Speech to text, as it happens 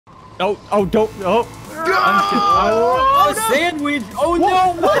don't. Oh. Oh, no. Sandwich. Oh,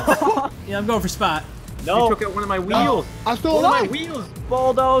 no. Yeah, I'm going for spot. No. You took out one of my wheels. I'm still One of my alive. wheels.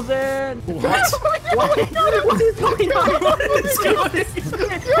 Bulldozing. What? What is going on? What is going on?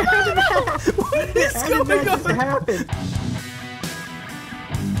 What is going on? What happened?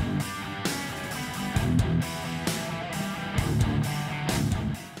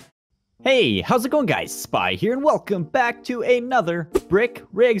 Hey, how's it going, guys? Spy here, and welcome back to another Brick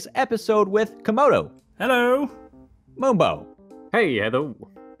Rigs episode with Camodo, Hello. Moonbo, Hey, hello.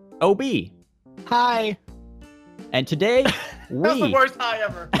 OB, Hi. and today That's the worst hi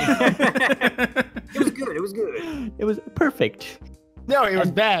ever. It was good. It was good. it was perfect. No, it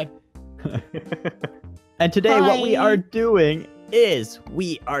was bad. And today what we Hi. are doing is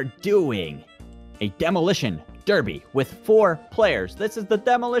a demolition derby with 4 players. This is the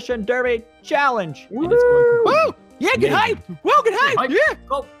demolition derby challenge. And it's going to be Woo! Yeah, get hype. Whoa, get hype. Hype. Yeah.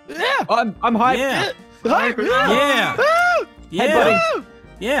 Go. Yeah. I'm hyped. Yeah. Hype. Yeah. Woo! Yeah. Hey, buddy. Woo!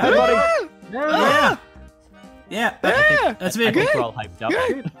 Yeah. Hey, buddy. Yeah. Yeah. Yeah. That's I me. think we're all hyped up.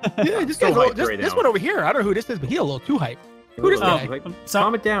 Good. Yeah, this So guy's hyped this, right this now. one over here. I don't know who this is, but he's a little too hype. Who this Oh, guy?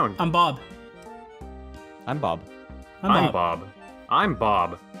 Calm it down. I'm Bob. I'm Bob. I'm Bob. I'm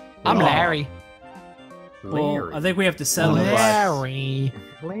Bob. I'm Oh. Larry. Well, Larry. I think we have to settle this. Larry.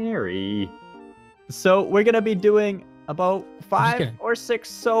 Larry. So we're gonna be doing about just 5 kidding. or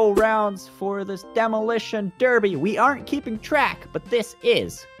 6 rounds for this demolition derby. We aren't keeping track, but this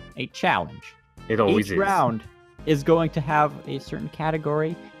is a challenge. It always Each is. round is going to have a certain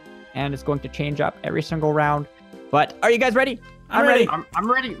category, and it's going to change up every single round. But are you guys ready? I'm ready. I'm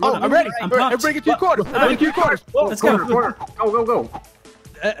ready. Oh, Look, I'm ready. I'm Everybody pumped. get to your quarters. Everybody get to your quarters. Let's go. Corner. Go, go, go.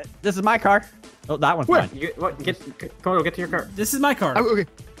 This is my car. Oh, that one's Where? mine. You, what? Komodo, get to your car. This is my car. Okay.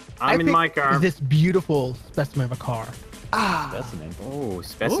 I'm in think my car. This beautiful specimen of a car. Specimen. Oh,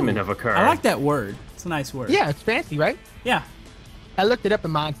 specimen Ooh. of a car. I like that word. It's a nice word. Yeah, it's fancy, right? Yeah. I looked it up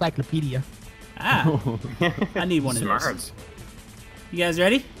in my encyclopedia. Ah. I need one of Smart. those. You guys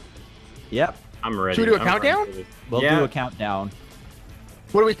ready? Yep. I'm ready. Should we do a I'm countdown? ready for this. We'll Yeah. do a countdown.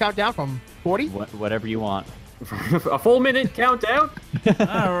 What do we count down from? 40? Whatever you want. A full minute countdown.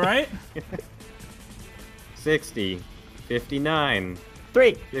 All right. 60, 59,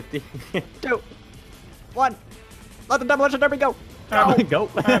 3, 50. 2, 1. Let the demolition derby go. Go. Go. All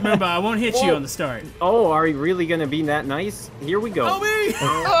right, remember, I won't hit you on the start. Oh, are we really gonna be that nice? Here we go. Oh, me!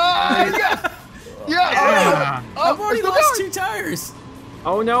 Yes! Yes! I've already let's lost go. 2 tires.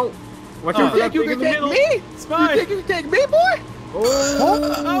 Oh no! Watch You out for that think you thing in can the take middle. me? It's You fine. think you can take me, boy?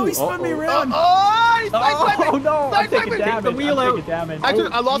 Oh, he spun me around. Oh, he's Oh no! I'm taking Take damage. the wheel I'm out. taking damage.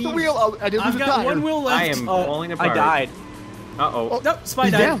 I lost the geez. wheel. I didn't I've lose a got tire. 1 wheel left. I am Oh, falling apart. I died. Uh-oh. Nope, Spy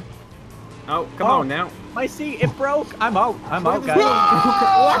He's died. down. Oh, come Oh. on now. My seat, it broke. I'm out. I'm out, guys.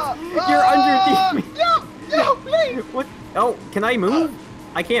 What? You're underneath me. No, please. What? Oh, can I move?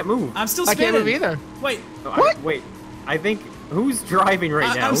 I can't move. I'm still I spinning. can't move either. Wait, What? Wait. I think who's driving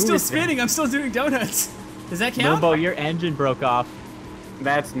right now? I'm Who still is that? spinning. I'm still doing donuts. Does that count? Moonbo, your engine broke off.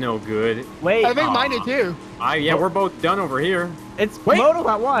 That's no good. Wait, I think mine did too. Yeah, we're both done over here. it's Wait. Moto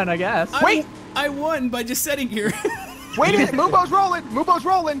that won, I guess. I won by just sitting here. Wait a minute. Mubo's rolling. Mubo's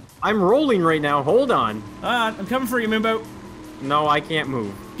rolling. I'm rolling right now. Hold on. I'm coming for you, Moonboat. No, I can't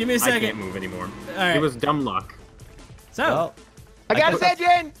move. Give me a I second. can't move anymore. All right. It was dumb luck. So, Well, I got his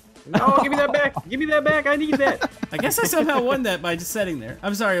engine. No, give me that back. Give me that back. I need that. I guess I somehow won that by just sitting there.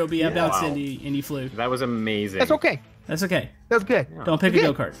 I'm sorry, OB. I bounced Wow. and you flew. That was amazing. That's okay. That's okay. That's good. Don't pick a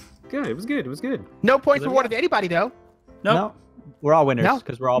Good. go-kart. Good. It was good. It was good. No points awarded to anybody though. Nope. no, we're all winners No,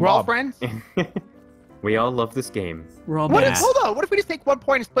 because we're all We're all Bob. friends. We all love this game. We're all What if, bad. hold on. What if we just take 1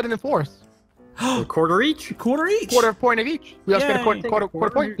 point and split it in 4s? A quarter each. Quarter each. Quarter point of each. We all spend a Yay. quarter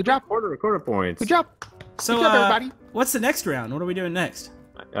point. Good job. Quarter points. Good job. So, Good job, everybody. what's the next round? What are we doing next?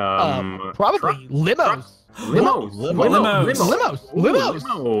 Probably limos. Limos. Limos.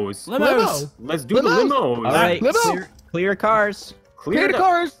 Limos. Limos. Let's do Limos. the limos. All right, Limo. clear cars. Clear the up.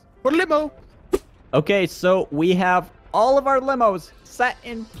 cars for the limo. Okay, so we have all of our limos set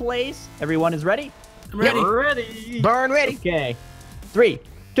in place. Everyone is ready? I'm ready. We're ready. Burn ready. Okay. 3,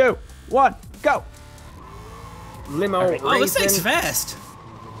 2, 1, go. Limo racing. Oh, this thing's fast.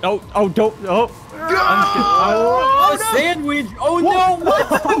 Oh, don't. Oh. Oh, sandwich. Oh no.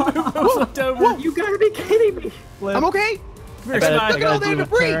 What? Flipped over. You gotta be kidding me. I'm okay. Come here, I gotta- Spy. I Look at all gotta the do a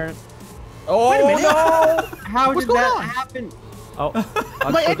debris. turn. Oh, Wait a minute. no. How What's did going that on? happen? Oh,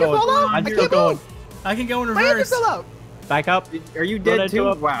 I'm My still engine going. fell out. I'm I still can't going. move. I can go in My engine reverse. fell out. Back up. Are you What did I dead do too?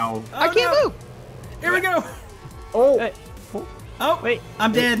 up? Wow. Oh, I can't no. move. Here we go. Oh. Hey. Oh, Wait.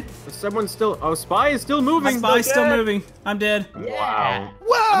 I'm dead. Someone's still. Oh, Spy is still My moving. spy's still dead. moving. I'm dead. Wow.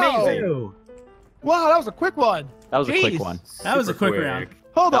 Whoa! Amazing. Wow, that was a quick one. That was a quick Jeez. one. That was a Super quick round.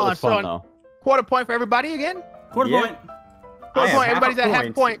 Hold That on, was fun, son. though. Quarter point for everybody again. Quarter Yeah. point. I Quarter have point. Everybody's half a at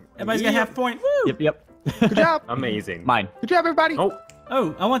half point. Everybody's got Yep. half point. Woo! Yep. Good job. Amazing. Mine. Good job, everybody. Oh,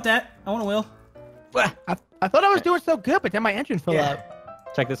 Oh, I want that. I want a wheel. I thought I was doing so good, but then my engine fell Yeah.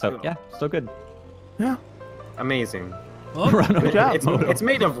 out. Check this out. Yeah, still good. Yeah. amazing. Oh, Run over. Good job. It's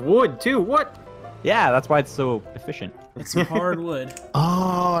made of wood too. What? Yeah, that's why it's so efficient. it's some hard wood.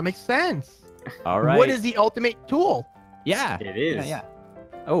 Oh, it makes sense. All right. What is the ultimate tool? Yeah. It is. Yeah.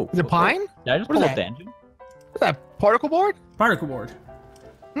 Oh. Is it pine? Did I just What is pull up that? the engine? What's that? Particle board? Particle board.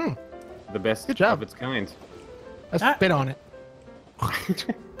 The best Good job. of its kind. Let's Ah. spit on it.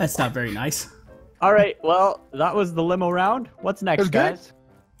 That's not very nice. All right. Well, that was the limo round. What's next, was good. guys?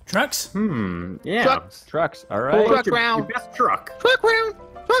 Trucks? Yeah. Trucks. Trucks. All Pull right. out Truck your round. best truck. Truck round.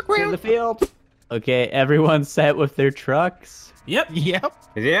 Truck In the round. field. Okay, everyone's set with their trucks. Yep. Yep.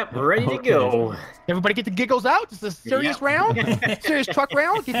 Yep, ready to Okay. go. Everybody get the giggles out. This is a serious Yep. round. Serious truck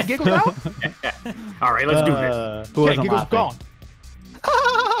round. Get the giggles out. All right, let's do this. Who Okay, wasn't giggles laughing? gone.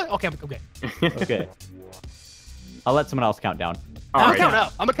 Okay, okay. Okay. I'll let someone else count down. All I'm right. gonna count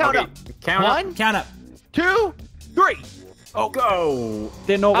up. I'm gonna count Okay, up. count up. 1, Count up. 2, 3. Oh, go.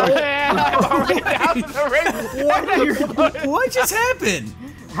 Didn't know. I'm already out of the race. What just happened?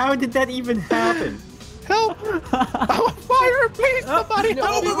 How did that even happen? Help! I'm on fire! Please, somebody No,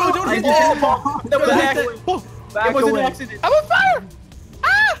 help me! whoa, don't hit that. that. That was an Don't hit accident. Oh, Back It was an away. accident. I'm on fire!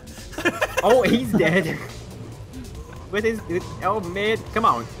 Ah! Oh, he's dead. With his, oh man, come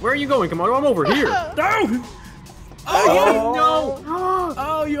on. Where are you going, Camodo? I'm over here. No! Oh, Oh, no! no.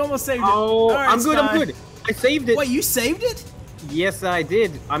 Oh, you almost saved it. Oh, All right, I'm good. I'm Spy. good. I saved it. Wait, you saved it? Yes, I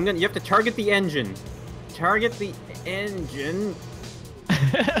did. You have to target the engine. Target the engine.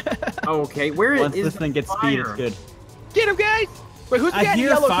 Okay, where is Once is this the thing gets speed, it's fire? good. Get him, guys! Wait, who's I that hear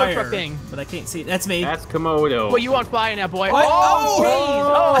yellow fire, truck thing? but I can't see it. That's me. That's Camodo. Well, you on fire now, boy. Oh,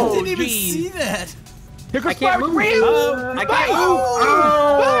 jeez! I didn't even jeez. see that. Here I goes can't fire move. for you! I can't Bye. move.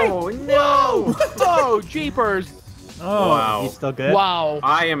 Oh, no. Oh, jeepers! Oh, Wow. He's still good. Wow.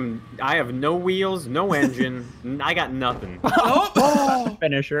 I have no wheels, no engine. I got nothing. Oh. Oh,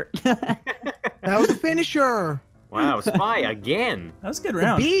 Finisher. that was the finisher. Wow, Spy again. That was a good The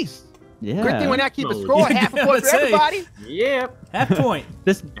round. beast. Yeah. Good thing we're not keeping Oh, score. Half a point let's for say. everybody. Yep. Half point.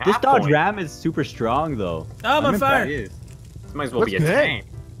 This Half Dodge point. Ram is super strong though. Oh, I'm on fire. It is. This might as well Looks be a good. tank.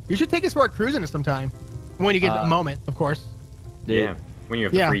 You should take us for a cruising sometime. When you get a moment, of course. Yeah, when you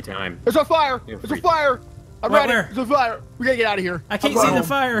have Yeah. the free time. It's on fire! Yeah, It's free. on fire! I'm Where, ready! where? It's on fire! We gotta get out of here. I can't I'm see going the home.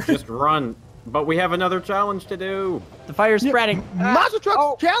 fire. Just run. But we have another challenge to do. The fire's spreading. Monster truck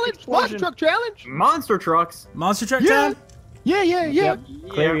Oh, challenge! Monster explosion. truck challenge! Monster trucks. Monster truck Yeah! time? Yeah, yeah, yeah! Yep.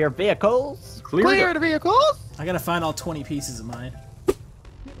 Clear Yeah. your vehicles. Clear the vehicles! I gotta find all 20 pieces of mine.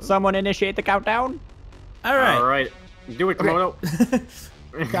 Someone initiate the countdown. All right. All right. Do it, Camodo.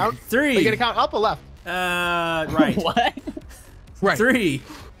 Count. 3. Are you gonna count up or left? Right. What? Right. 3,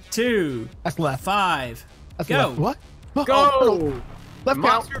 2, That's left. 5. That's Go. left. What? Oh, Go. left count.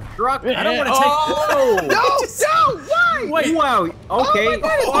 Monster truck. I don't want to take. Oh. No! No! Why? Wait. Wow. Okay. Oh my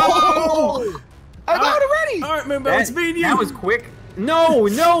goodness. Oh. I'm out already! All right, Moonbow, it's me and you. That was quick. No,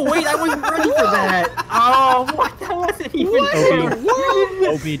 wait, I wasn't ready for that. Oh, what? That wasn't even fair.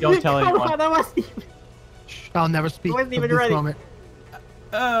 Obi, don't tell Come anyone. on, that wasn't even... I'll never speak Wasn't of even this ready. moment.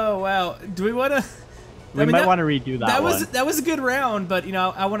 Oh wow. Do we want to? We might want to redo that one. That was a good round, but you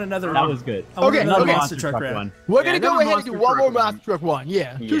know I want another. That was good. I want Okay, another okay. monster truck round. We're Yeah, gonna go another ahead and do monster one more truck one. monster truck one.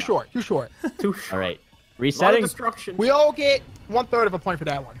 Yeah. Yeah. Too short. Too short. Too All right. A lot of Resetting. destruction. We all get 1/3 of a point for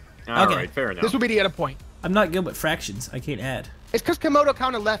that one. All Okay. right, fair enough. This will be the other point. I'm not good with fractions. I can't add. It's because Camodo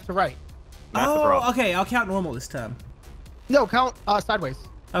counted left to right. That's the Oh, problem. okay. I'll count normal this time. No, count sideways.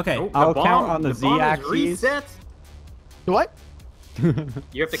 Okay. Oh, I'll the count bomb- on the bomb is Z-axis. reset. The what?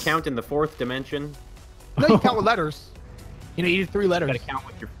 You have to count in the 4th dimension. No, you count with letters. You know, you do 3 letters. Gotta count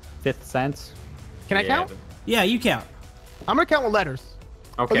with your 5th sense. Can I Yeah, count? but- Yeah, you count. I'm gonna count with letters.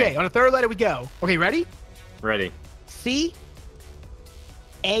 Okay. Okay, on the 3rd letter we go. Okay, ready? Ready. C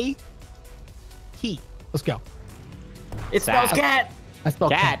A T. Let's go. It spells Sat. cat. I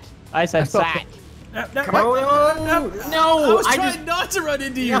spelled Cat. I said I spelled sat. No, no, Come on. I No, was I trying just... not to run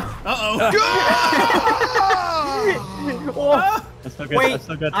into you. Uh-oh. Oh, That's so good. wait, That's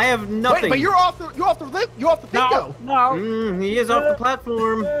so good. I have Wait, nothing. but you're off the thing though. No. He is off the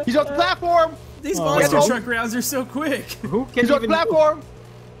platform. He's off the platform. These Oh, monster no. truck rounds are so quick. Who can He's off the even... platform.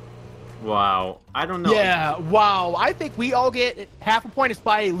 Wow. I don't know. Yeah. Wow. I think we all get half a point. If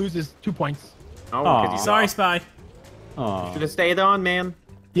Spy loses 2 points. Oh, Aw. 'cause he's Sorry, off. Spy. Oh. Should have stayed on, man.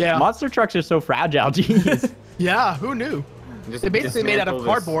 Yeah. Monster trucks are so fragile. Jeez. Yeah. Who knew? Just They're basically made out of dismantle this.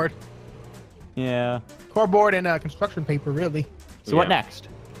 cardboard. Yeah. Cardboard and construction paper, really. So what Yeah. next?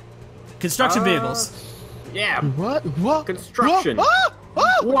 Construction vehicles. Yeah. What? What? Construction. Whoa! Ah!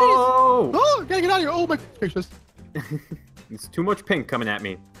 Oh! Whoa! Oh! Gotta get out of here! Oh my gracious! It's too much pink coming at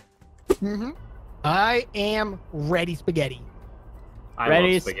me. I am ready, spaghetti. I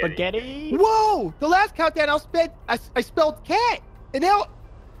Ready, love spaghetti. Whoa! The last countdown, I spelled cat, and now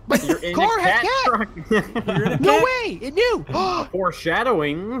my You're in car a has cat cat. truck. No way! It knew.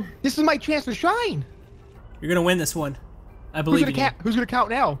 Foreshadowing. This is my chance to shine. You're gonna win this one. I Who's believe gonna in you. count? Who's gonna count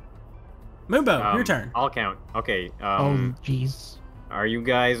now? Moonbo, your turn. I'll count. Okay. Oh, jeez. Are you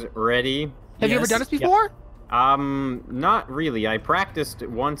guys ready? Have you ever Yes. done this before? Not really. I practiced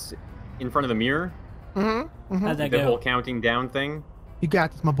once in front of the mirror. How'd that The whole go? counting down thing. You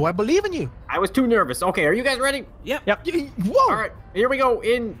got this, my boy. I believe in you. I was too nervous. Okay, are you guys ready? Yep. Yep. Whoa! All right, here we go.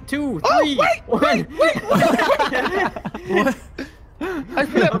 In 2, Oh, 3, wait, 1. What? I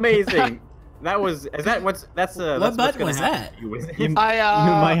feel Amazing. That's What that's what's button gonna was happen that? to you, isn't it? You you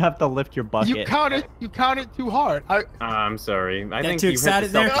might have to lift your bucket. You counted too hard. I'm sorry. I Got think too you hit the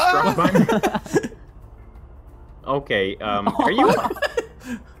excited there? self-destruct button. Okay. Are you?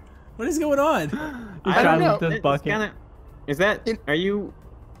 What is going on? He's I don't trying to know. lift this It's bucket. kinda- Is that? Are you?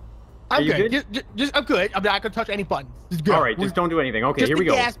 I'm Are you good. good? Just I'm good. I'm not gonna touch any buttons. Just go. All right. Just don't do anything. Okay. Just Here we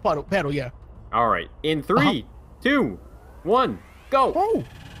the go. gas pedal. Yeah. All right. In 3, 2, 1, go. Oh,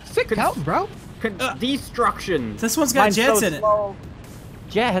 sick counting, bro. Destruction. This one's got Mine's jets so in it. slow.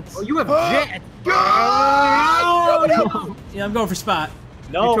 Jets. Oh, you have jet. Oh, Yeah, I'm going for spot.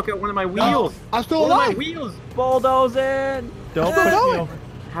 You No. took out one of my wheels. I'm still One of my alive. wheels. Bulldozing. Don't push me going. over.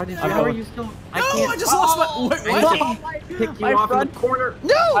 How did you? I'm How are going. you still? No, I just lost my. Wait, I what? need to pick you My off in front- the corner.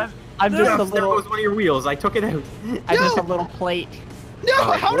 No, I'm just a There little. goes one of your wheels. I took it out. I'm just a No. little plate. no.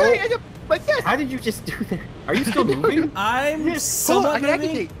 Oh, How did I end up like this? How did you just do that? Are you still moving? I'm Hold on, somewhat I can moving.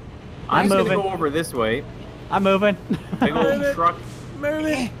 activate. I'm just moving. gonna go over this way. I'm moving. Big old Moving. truck.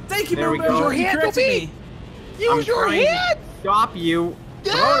 Moving. Thank you, There we Moonbo. go. You Your hand, corrected Toby. me. Use your trying to hand. Stop you.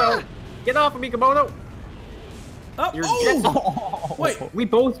 Yeah. Komodo. Get off of me, Komodo. Oh, Your oh. Wait, We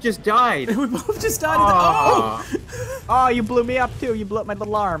both just died. we both just died. Aw. Oh, you blew me up too. You blew up my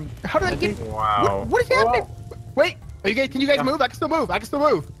little arm. How did I get? Wow. What is happening? Wait, are you guys? Can you guys move? I can still move.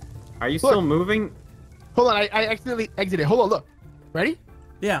 Are you still moving? Hold on, I accidentally exited. Hold on, look. Ready?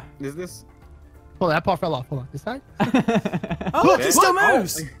 Yeah. Is this? Hold on, that part fell off. Hold on, this side. Oh, look, Okay. it still What?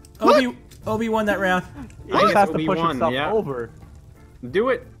 moves. Oh. Obi won that round. It just has to push Obi-Wan, itself yeah. over. Do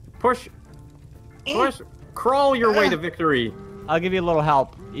it. Push. Push. Crawl your way to victory. I'll give you a little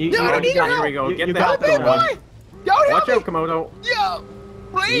help. You, No, I don't need your Here we go. You- Get you the got help this, going. Boy, don't help Watch me. out, Komodo. Yo,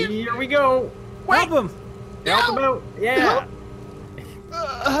 please. Here we go. Help him. Help him out. Yeah.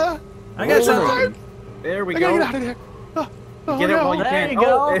 I got Hold something. on. There we I gotta go. get out of there. Oh, Get out while you There can. you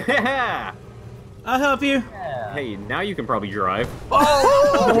go. Oh, yeah. I'll help you. Hey, now you can probably drive.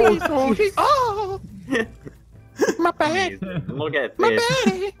 Oh, jeez, oh, jeez. Oh, my bad. Jeez, look at My this.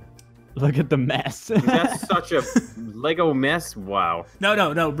 bad. Look at the mess. That's such a Lego mess. Wow.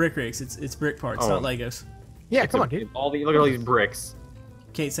 No, brick rigs. It's brick parts, Oh. not Legos. Yeah, It's come a- on, dude. Look at all these bricks.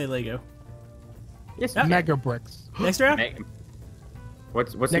 Can't say Lego. Yes, Yeah. you Mega bricks. Next round. can.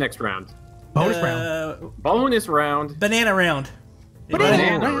 What's the next round? Bonus round. Bonus round. Banana round. Banana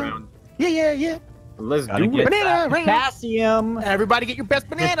Banana round. round. Yeah. Let's Gotta do get it. Banana round. Potassium. Everybody get your best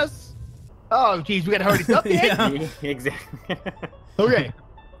bananas. Oh, jeez, we gotta hurry this up. Yeah. Exactly. Okay.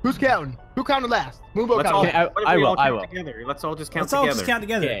 Who's counting? Who counted last? Moonboat Let's all, counted. Okay, what if I we will, all I count will. Together? Let's all just count Let's all together. just count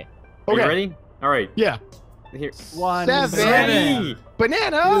together. Okay. Are Okay. you ready? All right. Yeah. Here. 1, 7. 7.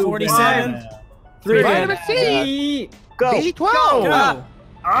 Banana. 47. 3. Vitamin C. Go. B12. Go.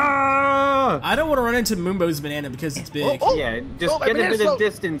 Ah! I don't want to run into Moonbo's banana because it's big. Oh, Yeah, just my get a banana's bit slow. of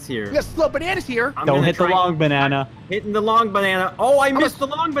distance here. We got slow bananas here. I'm Don't gonna hit the try- long banana. Hitting the long banana. Oh, I missed the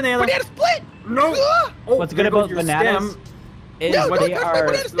long banana. Banana split. No. Ah! Oh, What's there good goes about your bananas stem. is No, what don't they touch my are.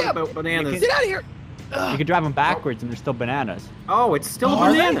 banana What's good stem. about bananas? Get out of here. You can drive them backwards and they're still bananas. Oh, it's still a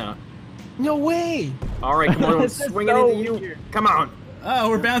Are they? banana. No way. All right, come on, This is swing it so into you. weird. Come on. Oh,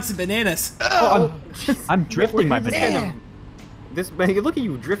 we're bouncing bananas. Oh, I'm drifting my banana. man. Look at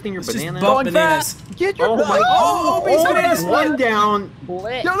you drifting your Let's just banana. bump Going bananas. Get your. Oh my! Oh, Obi's bananas split. One down.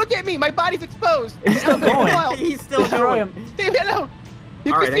 No, look at me. My body's exposed. still going. He's still Destroy going. him. Leave me alone.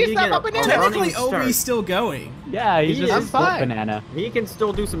 You All can right, I see need it's to not get my a- banana. running Technically, start. Obi's still going. Yeah, he's He just is a split fine. banana. He can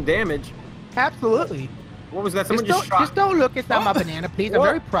still do some damage. Absolutely. What was that? Someone Just just shot. don't look. It's not my Oh. banana, please. I'm What?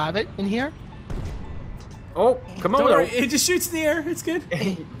 very private in here. Oh, Don't Camodo. worry, it just shoots in the air. It's good.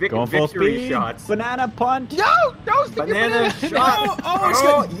 Going full Victory speed. shots. Banana punch. No, no, stick your Banana banana. shot.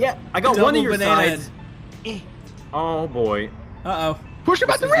 Oh, it's Yeah, I got one Double of your banana. sides. Oh boy. Uh-oh. Push him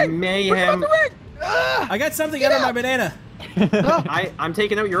out the This is ring. mayhem. Push him out the ring. I got something Get under my out. banana. I'm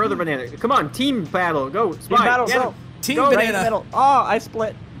taking out your other banana. Come on, team battle. Go, Team Spy. battle, get go. him. Team Go, Right in the banana. middle. Oh, I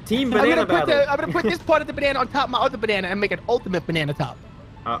split. Team I'm banana gonna battle. put this part of the banana on top of my other banana and make an ultimate banana top.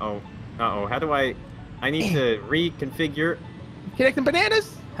 Uh-oh. Uh-oh. How do I need to reconfigure. Connecting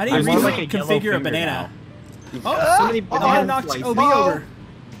bananas. How do you I'm more like a yellow reconfigure a finger banana? You've Oh, got so many Oh, I banana knocked slices. OB over.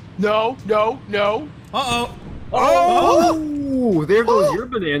 No, no, no. Uh-oh. Oh! There goes your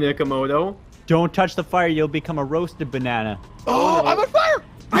banana, Camodo. Don't touch the fire. You'll become a roasted banana. Oh, I'm on fire.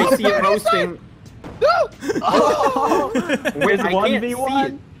 I'm I on see it fire roasting. No. Wait, It's I can't see 1v1.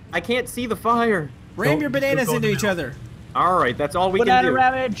 it. I can't see the fire. Ram your bananas go in into the each other. All right, that's all we can Banana do.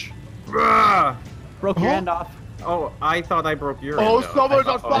 ravage. Ah! Broke your hand off. Oh, I thought I broke your Oh, end, though. someone's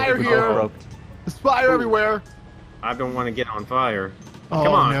on Oh, fire we here. both Broke. There's fire everywhere. I don't want to get on fire. Oh,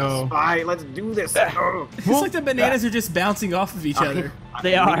 Come on, no. Spy, let's do this. Oh. It's like the bananas are just bouncing off of each other.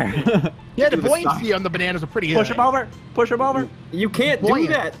 They are. Yeah, the Do the buoyancy on the bananas are pretty good. Push him over. Push him over. You can't do Buoyant.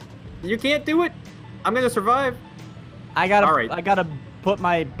 that. You can't do it. I'm gonna survive. I gotta. All right. I gotta put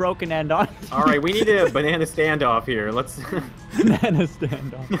my broken end on. All right, we need a banana standoff here. Let's. Banana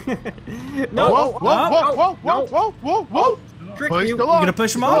standoff. No. Whoa, whoa, whoa, whoa, no. whoa, whoa, whoa. Trick Push you. the You lock. gonna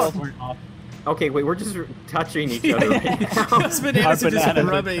push them off? Okay, wait. We're just touching each other right now. Those bananas Our are just bananas are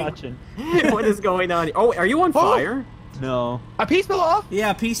rubbing. touching. What is going on? Oh, are you on fire? No. A piece fell off.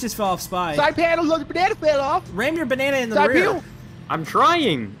 Yeah, piece just fell off Spy. Side panel of the banana fell off. Ram your banana in the Side rear. view. I'm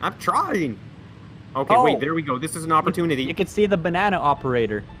trying. I'm trying. Okay, Oh. wait. There we go. This is an opportunity. You can see the banana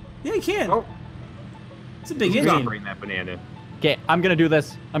operator. Yeah, you can. Oh, It's a big who's engine. operating that banana? Okay, I'm gonna do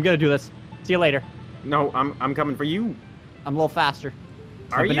this. I'm gonna do this. See you later. No, I'm coming for you. I'm a little faster.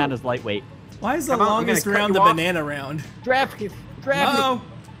 Are My you? banana's lightweight. Why is the Come on, I'm longest gonna cut round you the off. banana round? Draft me. Draft me. Uh-oh.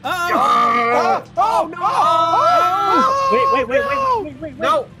 Uh-oh. Ah! Oh, no. Oh, Wait.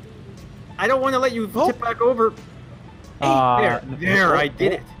 No! I don't want to let you tip back over. There, I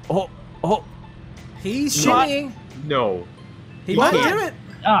did it. Oh. He's Not- shimmying. No. He What? might do it.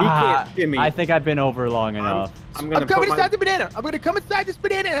 Ah, can't shimmy. I think I've been over long enough. I'm gonna I'm coming put inside the banana. I'm gonna come inside this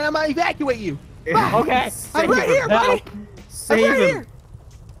banana and I'm gonna evacuate you. Okay. Save I'm right him. here, buddy. I'm Save right him.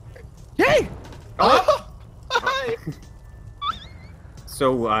 here. Hey. Oh. Hi.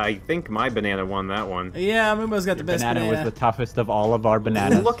 So I think my banana won that one. Yeah, Mumbo's got the best Banana banana. was the toughest of all of our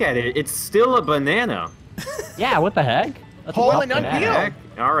bananas. Look at it. It's still a banana. Yeah, what the heck? That's a Whole tough and banana. unpeeled. Heck.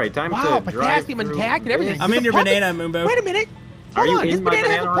 All right, time Wow, to drive potassium through intact and everything. this. I'm in your Pump it. banana, Mumbo. Wait a minute. Are you Hold on, this in my banana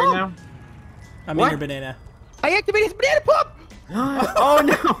has banana a right pump. now? I'm What? in your banana. I activated his banana pump. Oh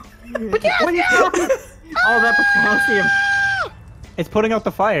no! Potassium. Oh, that potassium. It's putting out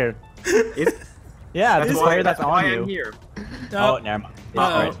the fire. It's, Yeah, that's this why, fire that's that's why on I'm you. here. Oh, never mind. It's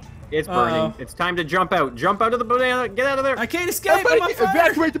Uh-oh. right. It's burning. Uh-oh. It's time to jump out. Jump out of the banana. Get out of there. I can't escape. I'm Everybody on fire.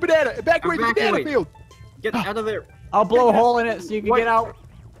 evacuate the banana. Evacuate the banana Evacuate. field. Get out of there. I'll blow a hole in it so you can What? get out.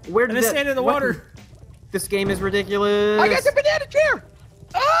 Where And did I that? stand in the what- water. This game is ridiculous. I got the banana chair.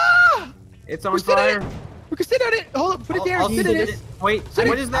 Ah! It's on We're sitting fire. in it. We can sit on it. Hold up. Put it there. I'll Sit sit in in it. it. Wait, Sit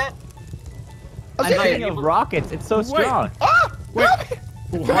what in- is that? I'm I'm sitting thinking in it. of rockets. It's so strong. Ah! What?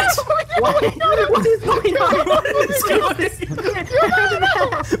 What? What is going on? What is going on? What is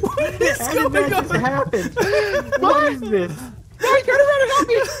How did going that just on? happen? What is this? Hey, turn around and help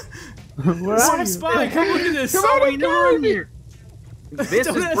me. Where are you? Spy, come look at this. Come What's on, going on turn. here? This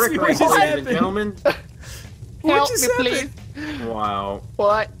Don't is ask brick me what race, just ladies and happened. gentlemen. What Help just me, happened? please. Wow.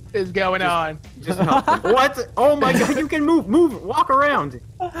 What is going on? Just help me. What? Oh my god, you can move, walk around.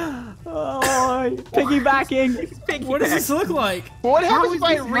 Oh, piggybacking. What does this look like? What How happens is if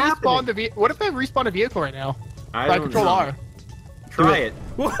I this respawn happening? the vehicle? What if I respawn a vehicle right now? I If I don't control know. R. Try it.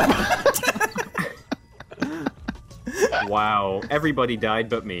 What? Wow. Everybody died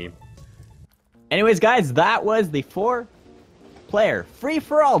but me. Anyways, guys, that was the 4-player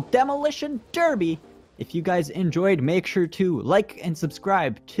free-for-all demolition derby. If you guys enjoyed, make sure to like and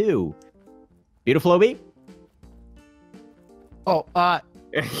subscribe to Beautiful OB. Oh, Not.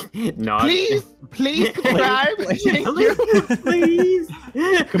 please subscribe. Thank you. Please.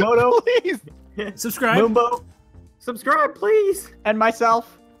 Komodo, Please. Subscribe. Mumbo, Subscribe, please. and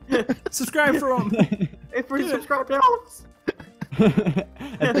myself. Subscribe for them. If we're subscribed to all of us.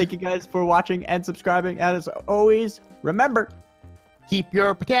 And thank you guys for watching and subscribing. And as always, remember, Keep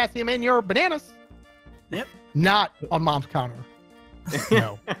your potassium in your bananas. Yep. Not on mom's counter.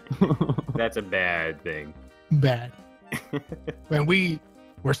 No. That's a bad thing. Bad. When we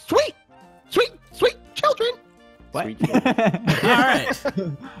were sweet children. What? Sweet. All right.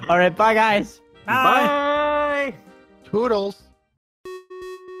 All right, bye guys. Bye. Bye. Toodles.